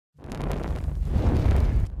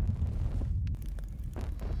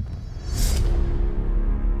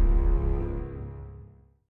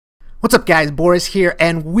What's up guys, Boris here,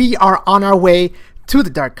 and we are on our way to the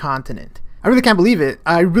Dark Continent. I really can't believe it.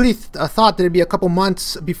 I really thought that it'd be a couple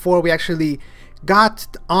months before we actually got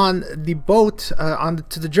on the boat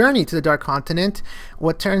to the journey to the Dark Continent.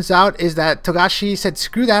 What turns out is that Togashi said,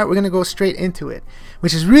 screw that, we're gonna go straight into it,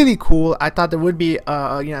 which is really cool. I thought there would be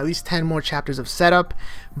at least 10 more chapters of setup,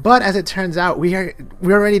 but as it turns out, we're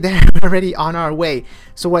already there. We're already on our way.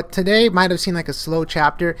 So what today might have seemed like a slow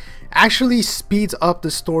chapter actually speeds up the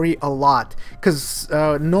story a lot, because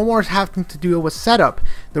no more having to do with setup.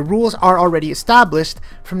 The rules are already established.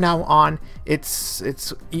 From now on, it's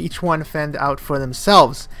each one fend out for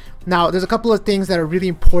themselves. Now, there's a couple of things that are really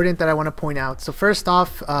important that I want to point out. So first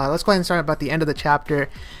off, let's go ahead and start about the end of the chapter.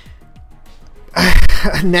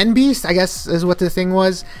 Nen Beast, I guess, is what the thing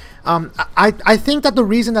was. I think that the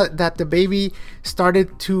reason that the baby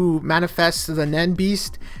started to manifest the Nen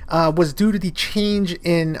Beast was due to the change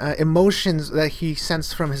in emotions that he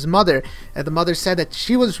sensed from his mother. The mother said that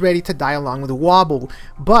she was ready to die along with Wobble,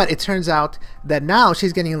 but it turns out that now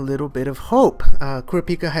she's getting a little bit of hope.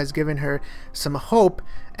 Kurapika has given her some hope,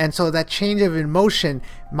 and so that change of emotion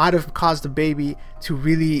might have caused the baby to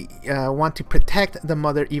really want to protect the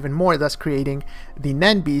mother even more, thus creating the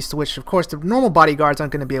Nen Beast, which of course the normal bodyguards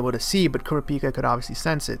aren't going to be able to see, but Kurapika could obviously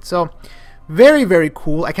sense it. So very, very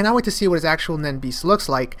cool. I cannot wait to see what his actual Nen Beast looks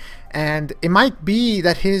like, and it might be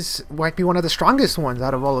that his might be one of the strongest ones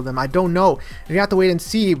out of all of them. I don't know. You have to wait and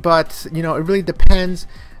see, but you know, it really depends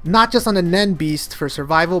not just on the Nen Beast for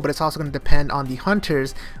survival, but it's also going to depend on the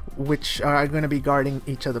hunters, which are going to be guarding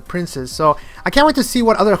each of the princes. So I can't wait to see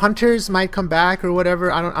what other hunters might come back or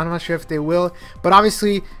whatever. I'm not sure if they will, but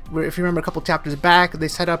obviously, if you remember a couple chapters back, they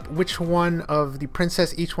set up which one of the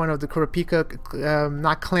princess each one of the Kurapika,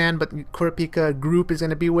 not clan, but Kurapika group is going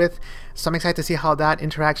to be with. So I'm excited to see how that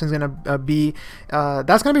interaction is going to be.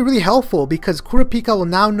 That's going to be really helpful, because Kurapika will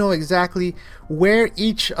now know exactly where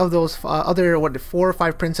each of those other 4 or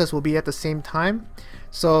 5 princesses will be at the same time.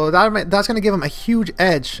 So that's going to give them a huge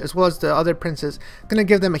edge, as well as the other princes. Going to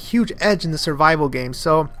give them a huge edge in the survival game.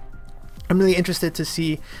 So I'm really interested to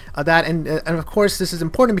see that, and of course this is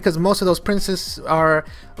important because most of those princes are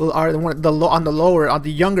on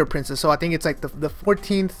the younger princes. So I think it's like the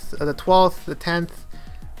 14th, the 12th, the 10th,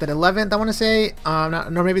 the 11th. I want to say,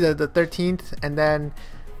 no, maybe the 13th, and then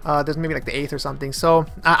there's maybe like the 8th or something. So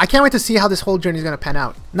I can't wait to see how this whole journey is going to pan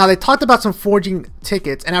out. Now, they talked about some forging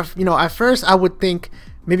tickets, and at first I would think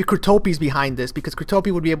maybe Kurtopi's behind this, because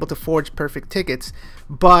Kurtopi would be able to forge perfect tickets.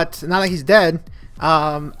 But now that he's dead,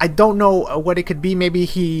 I don't know what it could be. Maybe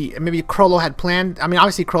Crollo had planned. I mean,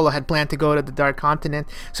 obviously Crollo had planned to go to the Dark Continent,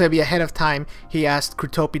 so maybe ahead of time he asked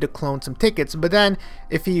Kurtopi to clone some tickets. But then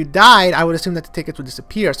if he died, I would assume that the tickets would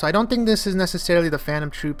disappear. So I don't think this is necessarily the Phantom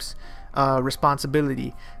Troop's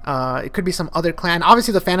responsibility. It could be some other clan.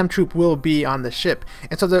 Obviously the Phantom Troop will be on the ship,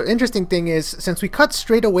 and so the interesting thing is, since we cut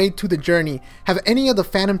straight away to the journey, have any of the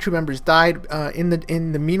Phantom Troop members died in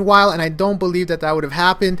the meanwhile? And I don't believe that would have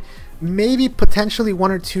happened. Maybe potentially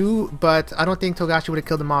 1 or 2, but I don't think Togashi would have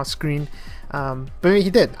killed them off screen. But maybe he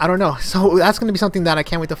did. I don't know. So that's going to be something that I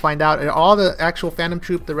can't wait to find out. All the actual Phantom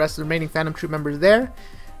Troop, the rest of the remaining Phantom Troop members there.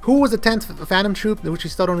 Who was the 10th Phantom Troop, which we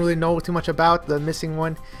still don't really know too much about, the missing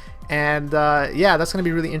one. And yeah, that's going to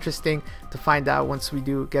be really interesting to find out once we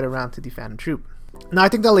do get around to the Phantom Troop. Now, I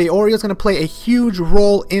think that Leorio is going to play a huge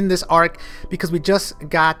role in this arc, because we just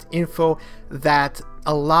got info that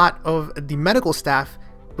a lot of the medical staff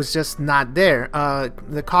was just not there.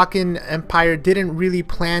 The Kakin Empire didn't really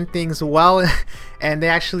plan things well, and they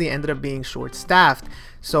actually ended up being short-staffed.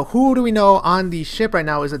 So who do we know on the ship right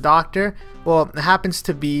now is a doctor? Well, it happens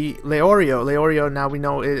to be Leorio. Leorio, now we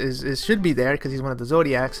know, should be there because he's one of the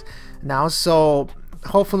Zodiacs now. So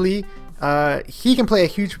hopefully he can play a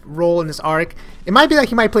huge role in this arc. It might be like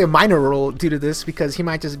he might play a minor role due to this, because he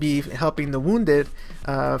might just be helping the wounded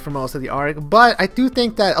for most of the arc. But I do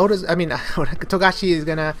think that Togashi is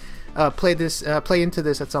gonna play into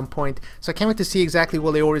this at some point. So I can't wait to see exactly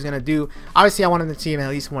what Leorio is gonna do. Obviously, I wanted to see him in at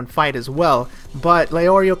least one fight as well. But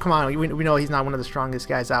Leorio, come on, we know he's not one of the strongest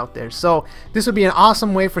guys out there. So this would be an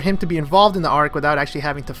awesome way for him to be involved in the arc without actually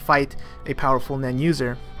having to fight a powerful Nen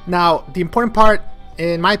user. Now, the important part,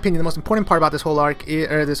 in my opinion, the most important part about this whole arc,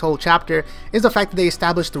 or this whole chapter, is the fact that they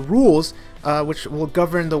established the rules which will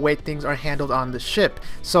govern the way things are handled on the ship.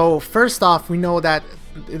 So first off, we know that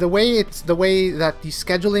the way that the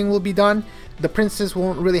scheduling will be done, the princes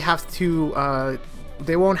won't really have to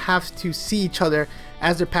they won't have to see each other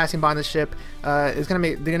as they're passing by on the ship. They're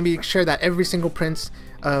gonna make sure that every single prince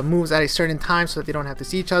moves at a certain time so that they don't have to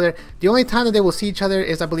see each other. The only time that they will see each other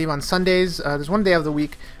is, I believe, on Sundays. There's one day of the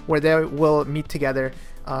week where they will meet together,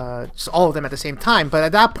 just all of them at the same time. But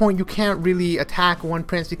at that point, you can't really attack one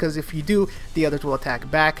prince, because if you do, the others will attack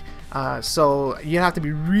back. So you have to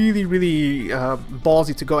be really, really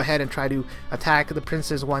ballsy to go ahead and try to attack the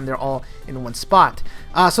princes when they're all in one spot.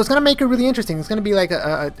 So it's going to make it really interesting. It's going to be like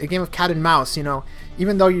a game of cat and mouse, you know.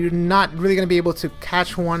 Even though you're not really going to be able to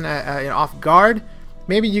catch one off guard,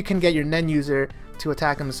 maybe you can get your Nen user to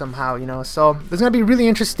attack them somehow, you know. So it's going to be really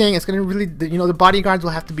interesting. It's going to really, you know, the bodyguards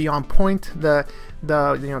will have to be on point. The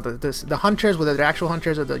hunters, whether they're actual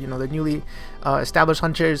hunters or the newly established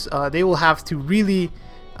hunters, they will have to really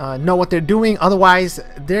know what they're doing. Otherwise,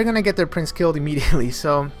 they're gonna get their prince killed immediately.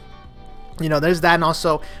 So, you know, there's that. And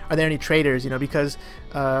also, are there any traitors? You know, because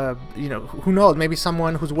you know, who knows? Maybe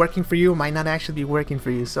someone who's working for you might not actually be working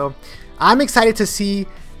for you. So, I'm excited to see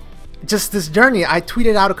just this journey. I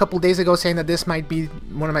tweeted out a couple days ago saying that this might be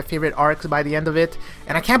one of my favorite arcs by the end of it,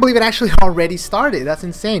 and I can't believe it actually already started. That's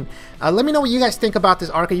insane. Let me know what you guys think about this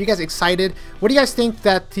arc. Are you guys excited? What do you guys think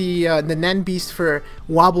that the Nen Beast for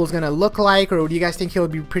Wobble is gonna look like, or do you guys think he'll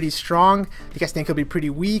be pretty strong? Do you guys think he'll be pretty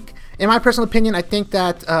weak? In my personal opinion, I think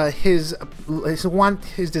that his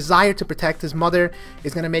desire to protect his mother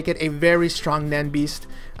is gonna make it a very strong Nen Beast.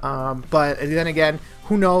 But then again,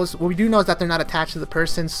 who knows? What we do know is that they're not attached to the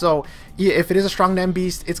person, so if it is a strong Nen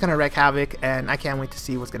Beast, it's gonna wreak havoc, and I can't wait to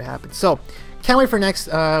see what's gonna happen. So can't wait for next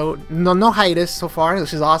no hiatus so far,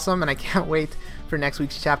 which is awesome, and I can't wait for next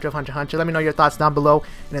week's chapter of Hunter x Hunter. Let me know your thoughts down below,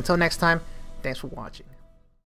 and until next time, thanks for watching.